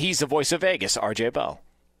fan. He's the voice of Vegas, RJ Bell.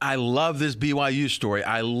 I love this BYU story.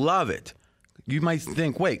 I love it. You might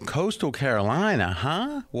think, wait, Coastal Carolina,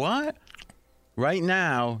 huh? What? Right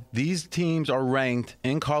now, these teams are ranked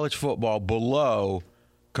in college football below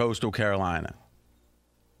Coastal Carolina.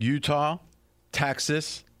 Utah,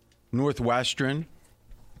 Texas, Northwestern,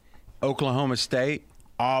 Oklahoma State,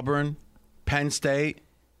 Auburn, Penn State.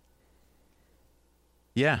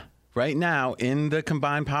 Yeah, right now in the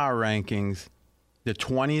combined power rankings, the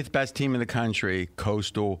 20th best team in the country,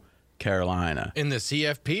 Coastal Carolina. In the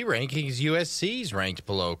CFP rankings, USC's ranked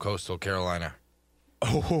below Coastal Carolina.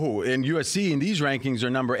 Oh, and USC in these rankings are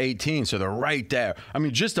number 18, so they're right there. I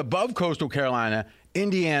mean, just above Coastal Carolina,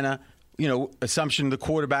 Indiana, assumption the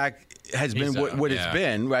quarterback has been what it's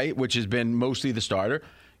been, right, which has been mostly the starter.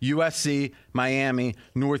 USC, Miami,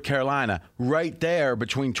 North Carolina, right there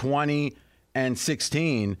between 20 and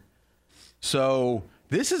 16. So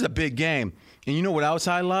this is a big game. And you know what else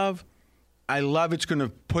I love? I love it's going to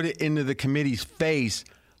put it into the committee's face.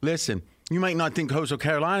 Listen, you might not think Coastal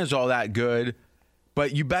Carolina is all that good,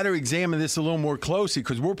 but you better examine this a little more closely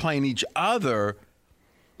because we're playing each other.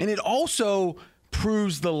 And it also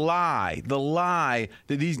proves the lie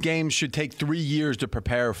that these games should take 3 years to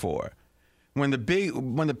prepare for. When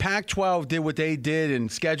the Pac-12 did what they did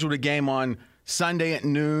and scheduled a game on Sunday at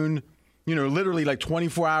noon, literally like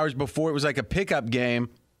 24 hours before, it was like a pickup game.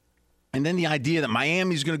 And then the idea that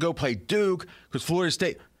Miami's going to go play Duke because Florida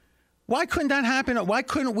State. Why couldn't that happen? Why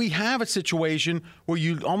couldn't we have a situation where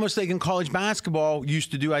you almost like in college basketball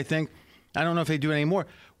used to do, I think, I don't know if they do it anymore,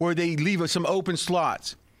 where they leave some open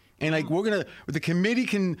slots. And like the committee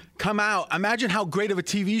can come out. Imagine how great of a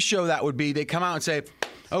TV show that would be. They come out and say,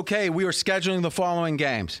 okay, we are scheduling the following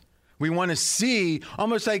games. We want to see,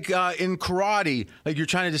 almost like in karate, like you're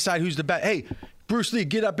trying to decide who's the best. Hey, Bruce Lee,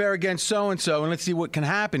 get up there against so-and-so, and let's see what can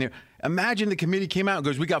happen here. Imagine the committee came out and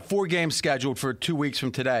goes, we got 4 games scheduled for 2 weeks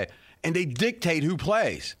from today. And they dictate who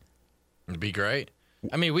plays. It'd be great.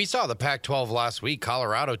 I mean, we saw the Pac-12 last week.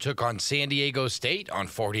 Colorado took on San Diego State on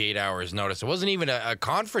 48 hours notice. It wasn't even a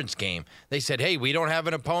conference game. They said, hey, we don't have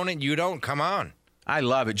an opponent. You don't. Come on. I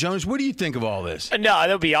love it. Jones, what do you think of all this? No,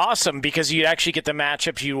 that'll be awesome because you'd actually get the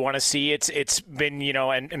matchups you want to see. It's been,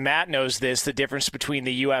 and Matt knows this, the difference between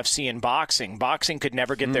the UFC and boxing. Boxing could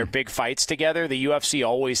never get their big fights together. The UFC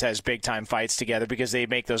always has big-time fights together because they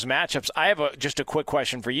make those matchups. I have just a quick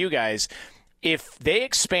question for you guys. If they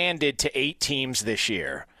expanded to 8 teams this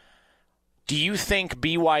year, do you think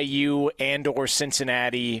BYU and or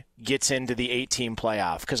Cincinnati gets into the 8-team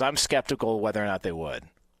playoff? Because I'm skeptical whether or not they would.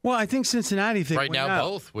 Well, I think Cincinnati right now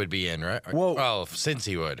both would be in, right? Well,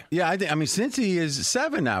 Cincy would. Yeah, I mean Cincy is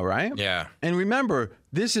 7 now, right? Yeah. And remember,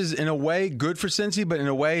 this is in a way good for Cincy, but in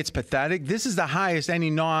a way it's pathetic. This is the highest any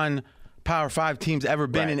non-Power 5 team's ever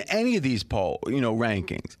been in any of these poll,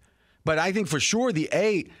 rankings. But I think for sure the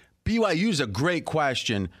 8, BYU's a great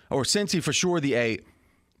question, or Cincy for sure the 8.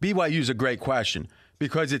 BYU's a great question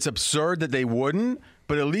because it's absurd that they wouldn't,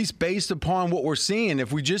 but at least based upon what we're seeing,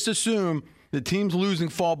 if we just assume the teams losing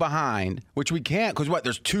fall behind, which we can't because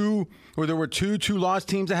there were two lost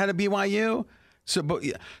teams ahead of BYU.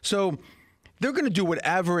 So they're going to do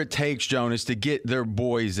whatever it takes, Jonas, to get their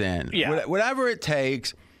boys in. Yeah. Whatever it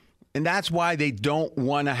takes. And that's why they don't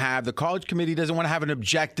want to have, the college committee doesn't want to have an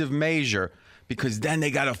objective measure because then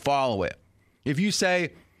they got to follow it. If you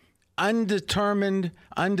say undetermined,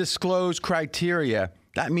 undisclosed criteria,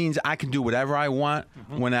 that means I can do whatever I want,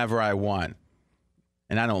 whenever I want.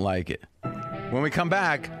 And I don't like it. When we come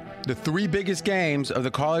back, the 3 biggest games of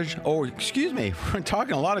the college, we're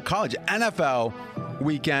talking a lot of college, NFL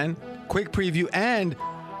weekend, quick preview, and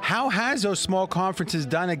how has those small conferences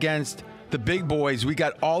done against the big boys? We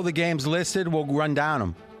got all the games listed. We'll run down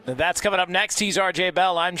them. That's coming up next. He's RJ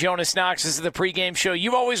Bell. I'm Jonas Knox. This is the pregame show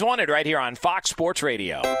you've always wanted right here on Fox Sports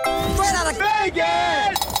Radio. Straight out of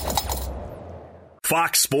Vegas!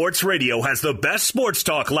 Fox Sports Radio has the best sports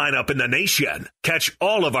talk lineup in the nation. Catch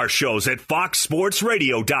all of our shows at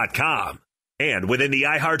foxsportsradio.com. And within the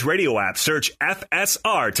iHeartRadio app, search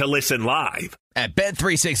FSR to listen live. At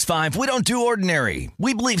Bet365, we don't do ordinary.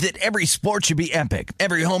 We believe that every sport should be epic.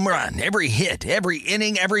 Every home run, every hit, every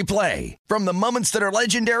inning, every play. From the moments that are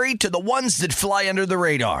legendary to the ones that fly under the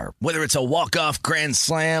radar. Whether it's a walk-off grand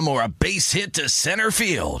slam or a base hit to center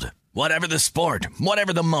field. Whatever the sport,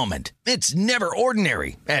 whatever the moment, it's never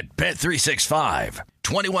ordinary at Bet365.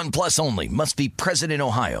 21 plus only. Must be present in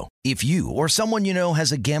Ohio. If you or someone you know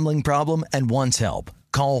has a gambling problem and wants help,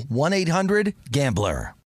 call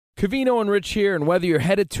 1-800-GAMBLER. Covino and Rich here, and whether you're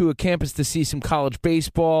headed to a campus to see some college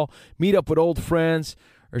baseball, meet up with old friends,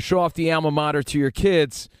 or show off the alma mater to your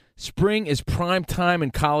kids, spring is prime time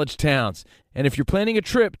in college towns. And if you're planning a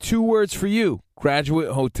trip, 2 words for you: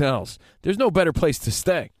 Graduate Hotels. There's no better place to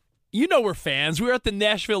stay. You know we're fans. We were at the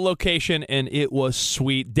Nashville location, and it was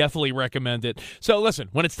sweet. Definitely recommend it. So listen,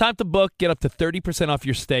 when it's time to book, get up to 30% off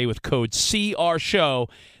your stay with code CRSHOW.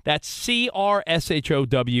 That's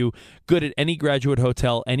CRSHOW. Good at any Graduate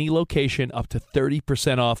Hotel, any location, up to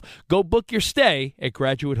 30% off. Go book your stay at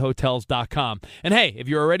graduatehotels.com. And hey, if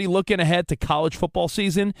you're already looking ahead to college football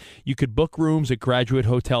season, you could book rooms at Graduate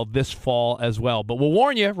Hotel this fall as well. But we'll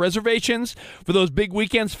warn you, reservations for those big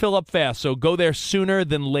weekends fill up fast, so go there sooner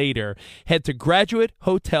than later. Head to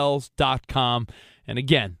graduatehotels.com. And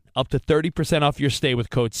again, up to 30% off your stay with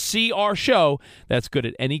code CRSHOW. That's good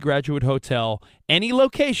at any Graduate Hotel, any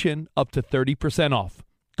location, up to 30% off.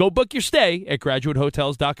 Go book your stay at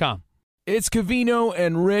graduatehotels.com. It's Covino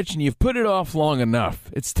and Rich, and you've put it off long enough.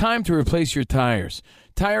 It's time to replace your tires.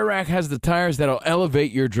 Tire Rack has the tires that'll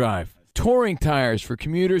elevate your drive. Touring tires for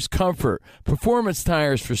commuters' comfort, performance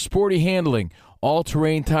tires for sporty handling,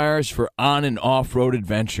 all-terrain tires for on- and off-road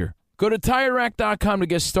adventure. Go to TireRack.com to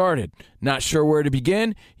get started. Not sure where to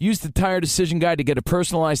begin? Use the Tire Decision Guide to get a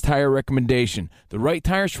personalized tire recommendation. The right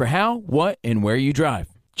tires for how, what, and where you drive.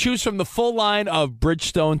 Choose from the full line of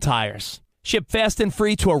Bridgestone tires. Ship fast and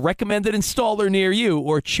free to a recommended installer near you,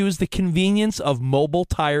 or choose the convenience of mobile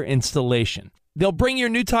tire installation. They'll bring your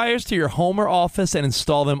new tires to your home or office and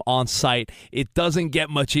install them on site. It doesn't get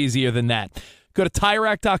much easier than that. Go to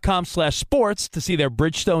TireRack.com/sports to see their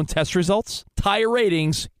Bridgestone test results, tire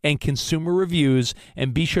ratings, and consumer reviews,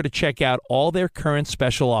 and be sure to check out all their current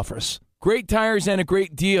special offers. Great tires and a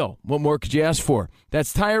great deal. What more could you ask for?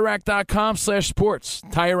 That's TireRack.com/sports.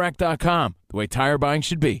 TireRack.com, the way tire buying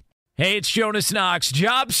should be. Hey, it's Jonas Knox.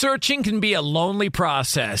 Job searching can be a lonely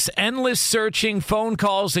process. Endless searching, phone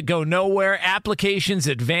calls that go nowhere, applications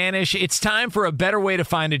that vanish. It's time for a better way to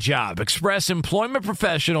find a job. Express Employment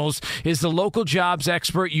Professionals is the local jobs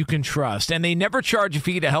expert you can trust, and they never charge a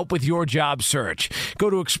fee to help with your job search. Go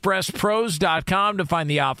to expresspros.com to find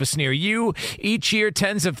the office near you. Each year,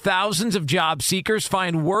 tens of thousands of job seekers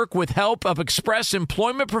find work with help of Express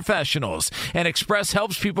Employment Professionals, and Express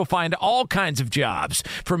helps people find all kinds of jobs,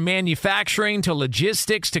 from manufacturing to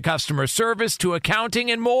logistics to customer service to accounting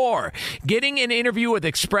and more. Getting an interview with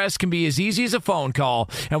Express can be as easy as a phone call,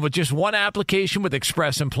 and with just one application with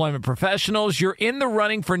Express Employment Professionals, you're in the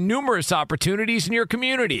running for numerous opportunities in your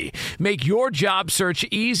community. Make your job search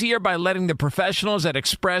easier by letting the professionals at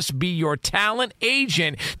Express be your talent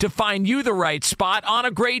agent to find you the right spot on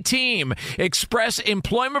a great team. Express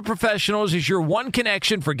Employment Professionals is your one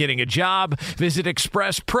connection for getting a job. Visit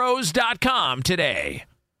expresspros.com today.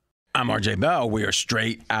 I'm RJ Bell. We are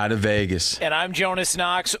straight out of Vegas. And I'm Jonas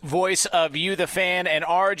Knox, voice of You, the Fan. And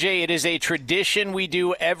RJ, it is a tradition we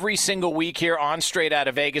do every single week here on Straight Out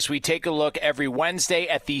of Vegas. We take a look every Wednesday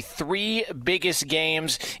at the 3 biggest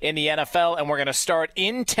games in the NFL. And we're going to start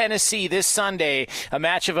in Tennessee this Sunday, a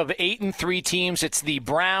matchup of 8-3 teams. It's the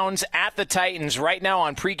Browns at the Titans right now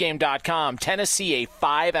on pregame.com. Tennessee, a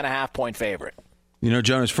 5.5-point favorite. You know,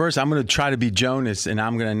 Jonas, first I'm going to try to be Jonas, and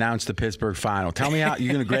I'm going to announce the Pittsburgh final. Tell me how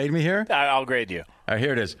you're going to grade me here? I'll grade you. All right,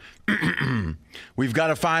 here it is. We've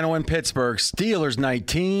got a final in Pittsburgh. Steelers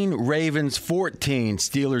 19, Ravens 14.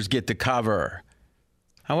 Steelers get the cover.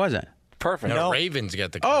 How was it? Perfect. No, Ravens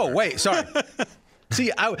get the cover. Oh, wait, sorry.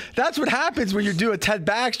 See, that's what happens when you do a Ted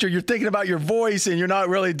Baxter. You're thinking about your voice, and you're not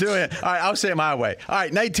really doing it. All right, I'll say it my way. All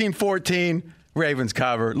right, 19-14, Ravens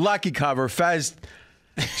cover. Lucky cover. Fez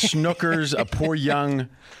Schnookers, a poor young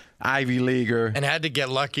Ivy Leaguer. And had to get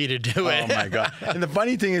lucky to do it. Oh, my God. And the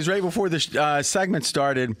funny thing is, right before the segment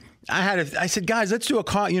started, I said, guys, let's do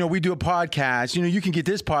we do a podcast. You know, you can get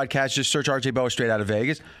this podcast, just search RJ Bell Straight Out of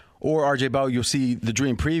Vegas, or RJ Bell, you'll see the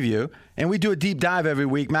Dream Preview. And we do a deep dive every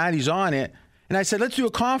week. Maddie's on it. And I said, let's do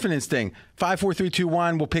a confidence thing. 5, 4, 3, 2,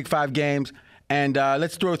 1. We'll pick 5 games, and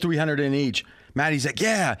let's throw 300 in each. Maddie's like,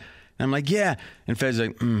 yeah. And I'm like, yeah. And Fez's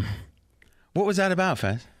like, What was that about,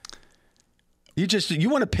 Fez? You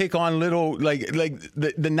want to pick on little, like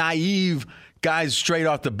the naive guys straight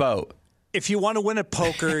off the boat. If you want to win at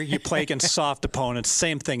poker, you play against soft opponents.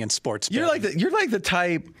 Same thing in sports betting. You're like the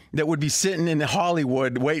type that would be sitting in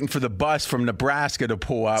Hollywood waiting for the bus from Nebraska to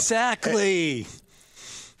pull up. Exactly.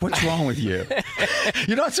 What's wrong with you?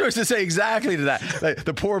 You're not supposed to say exactly to that. Like,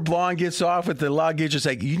 the poor blonde gets off with the luggage. It's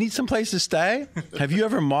like, you need some place to stay? Have you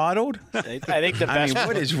ever modeled? I think the best.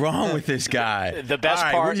 what is wrong with this guy? The best All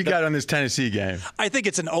right, part. What do you got on this Tennessee game? I think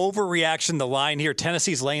it's an overreaction. The line here,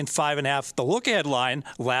 Tennessee's laying 5.5. The look-ahead line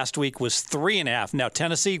last week was 3.5. Now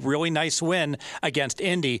Tennessee, really nice win against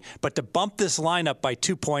Indy, but to bump this line up by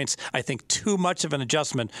 2 points, I think too much of an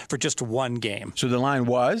adjustment for just one game. So the line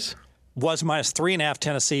was minus 3.5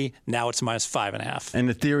 Tennessee. Now it's minus 5.5. And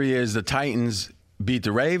the theory is the Titans beat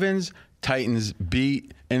the Ravens. Titans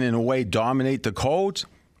beat and in a way dominate the Colts.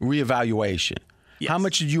 Reevaluation. Yes. How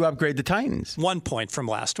much did you upgrade the Titans? 1 point from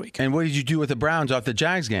last week. And what did you do with the Browns off the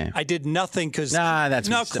Jags game? I did nothing because that's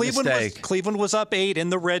a mistake. Cleveland was up 8 in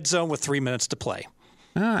the red zone with 3 minutes to play.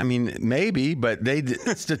 I mean, maybe, but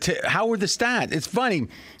how were the stats? It's funny.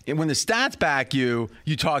 When the stats back you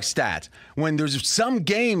talk stats. When there's some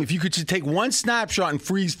game, if you could just take one snapshot and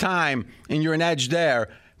freeze time and you're an edge there.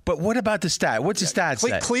 But what about the stat? What's the stats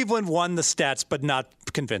say? Cleveland won the stats, but not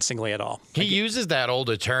convincingly at all. He uses that old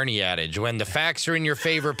attorney adage. When the facts are in your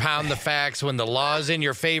favor, pound the facts. When the law's in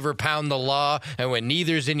your favor, pound the law. And when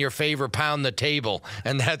neither's in your favor, pound the table.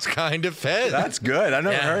 And that's kind of fed. That's good. I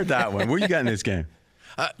never heard that one. What you got in this game?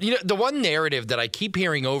 The one narrative that I keep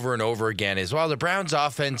hearing over and over again is, well, the Browns'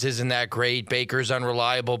 offense isn't that great, Baker's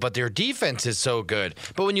unreliable, but their defense is so good.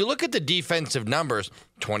 But when you look at the defensive numbers,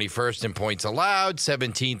 21st in points allowed,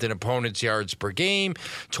 17th in opponents' yards per game,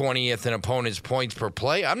 20th in opponents' points per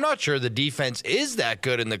play. I'm not sure the defense is that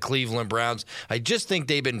good in the Cleveland Browns. I just think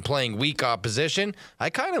they've been playing weak opposition.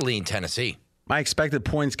 I kind of lean Tennessee. My expected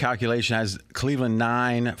points calculation has Cleveland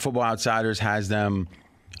 9. Football Outsiders has them.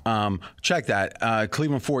 Check that.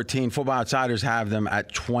 Cleveland 14. Football Outsiders have them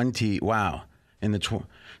at 20. Wow.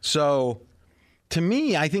 So, to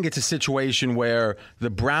me, I think it's a situation where the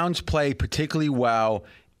Browns play particularly well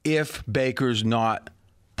if Baker's not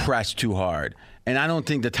pressed too hard. And I don't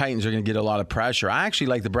think the Titans are going to get a lot of pressure. I actually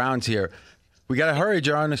like the Browns here. We got to hurry,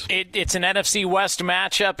 Jarvis. It's an NFC West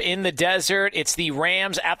matchup in the desert. It's the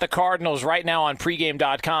Rams at the Cardinals right now on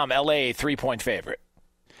pregame.com. LA 3-point favorite.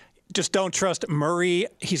 Just don't trust Murray.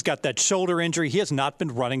 He's got that shoulder injury. He has not been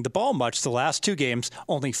running the ball much the last 2 games,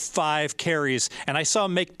 only 5 carries. And I saw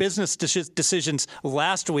him make business decisions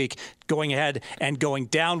last week, going ahead and going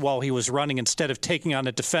down while he was running instead of taking on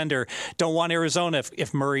a defender. Don't want Arizona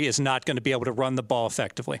if Murray is not going to be able to run the ball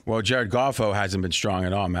effectively. Well, Jared Goffo hasn't been strong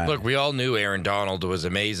at all, man. Look, we all knew Aaron Donald was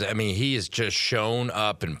amazing. I mean, he has just shown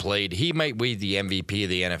up and played. He might be the MVP of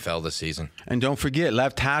the NFL this season. And don't forget,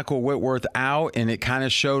 left tackle Whitworth out, and it kind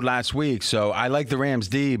of showed last week. So I like the Rams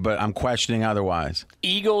D, but I'm questioning otherwise.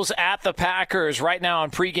 Eagles at the Packers right now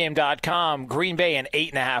on pregame.com. Green Bay an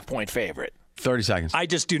 8.5-point favorite. 30 seconds. I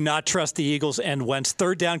just do not trust the Eagles and Wentz.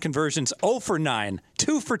 Third down conversions 0 for 9,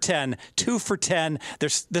 2 for 10, 2 for 10.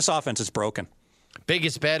 This offense is broken.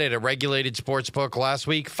 Biggest bet at a regulated sports book last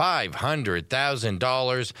week,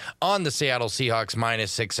 $500,000 on the Seattle Seahawks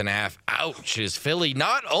minus 6.5. Ouch, as Philly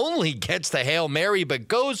not only gets the Hail Mary, but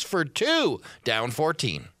goes for 2, down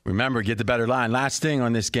 14. Remember, get the better line. Last thing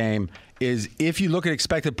on this game is if you look at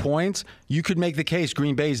expected points, you could make the case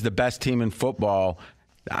Green Bay is the best team in football.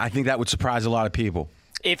 I think that would surprise a lot of people.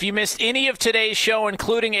 If you missed any of today's show,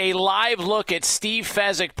 including a live look at Steve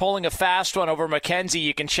Fezzik pulling a fast one over McKenzie,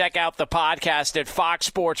 you can check out the podcast at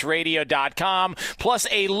foxsportsradio.com, plus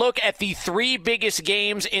a look at the 3 biggest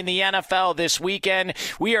games in the NFL this weekend.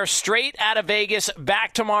 We are straight out of Vegas,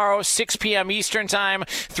 back tomorrow, 6 p.m. Eastern Time,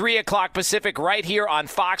 3 o'clock Pacific, right here on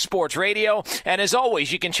Fox Sports Radio. And as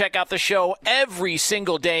always, you can check out the show every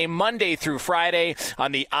single day, Monday through Friday,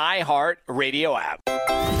 on the iHeart Radio app.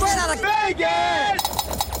 Straight out of Vegas!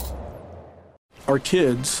 Our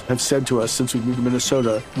kids have said to us since we moved to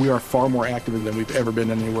Minnesota, we are far more active than we've ever been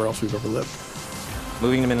anywhere else we've ever lived.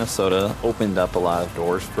 Moving to Minnesota opened up a lot of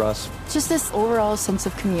doors for us. Just this overall sense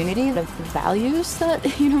of community, of values that,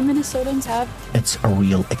 Minnesotans have. It's a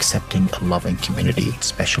real accepting, loving community,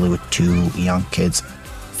 especially with 2 young kids.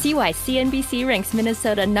 See why CNBC ranks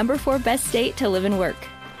Minnesota number 4 best state to live and work.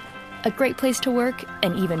 A great place to work,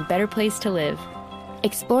 an even better place to live.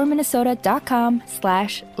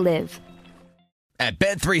 ExploreMinnesota.com/live. At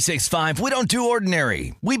Bet365, we don't do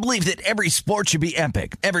ordinary. We believe that every sport should be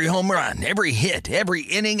epic. Every home run, every hit, every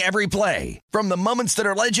inning, every play. From the moments that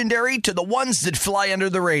are legendary to the ones that fly under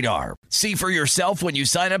the radar. See for yourself when you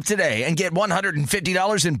sign up today and get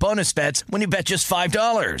 $150 in bonus bets when you bet just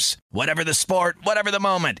 $5. Whatever the sport, whatever the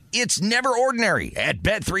moment, it's never ordinary at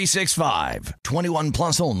Bet365. 21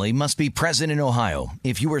 plus only. Must be present in Ohio.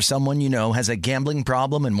 If you or someone you know has a gambling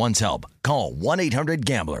problem and wants help, call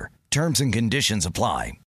 1-800-GAMBLER. Terms and conditions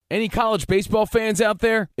apply. Any college baseball fans out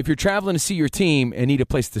there? If you're traveling to see your team and need a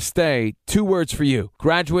place to stay, 2 words for you: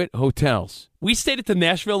 Graduate Hotels. We stayed at the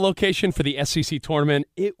Nashville location for the SEC tournament.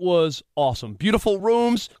 It was awesome. Beautiful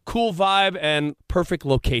rooms, cool vibe, and perfect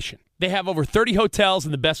location. They have over 30 hotels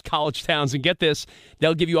in the best college towns, and get this,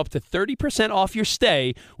 they'll give you up to 30% off your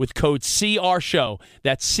stay with code CRSHOW.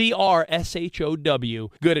 That's CRSHOW.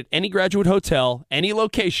 Good at any Graduate Hotel, any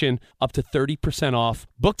location, up to 30% off.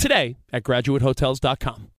 Book today at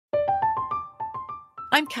graduatehotels.com.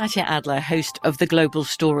 I'm Katya Adler, host of The Global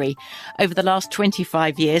Story. Over the last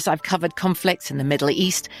 25 years, I've covered conflicts in the Middle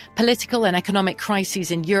East, political and economic crises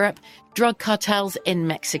in Europe, drug cartels in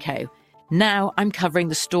Mexico. Now I'm covering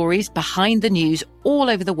the stories behind the news all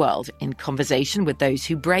over the world in conversation with those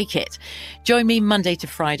who break it. Join me Monday to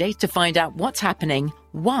Friday to find out what's happening,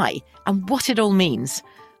 why, and what it all means.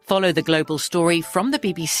 Follow The Global Story from the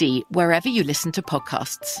BBC wherever you listen to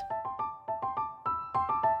podcasts.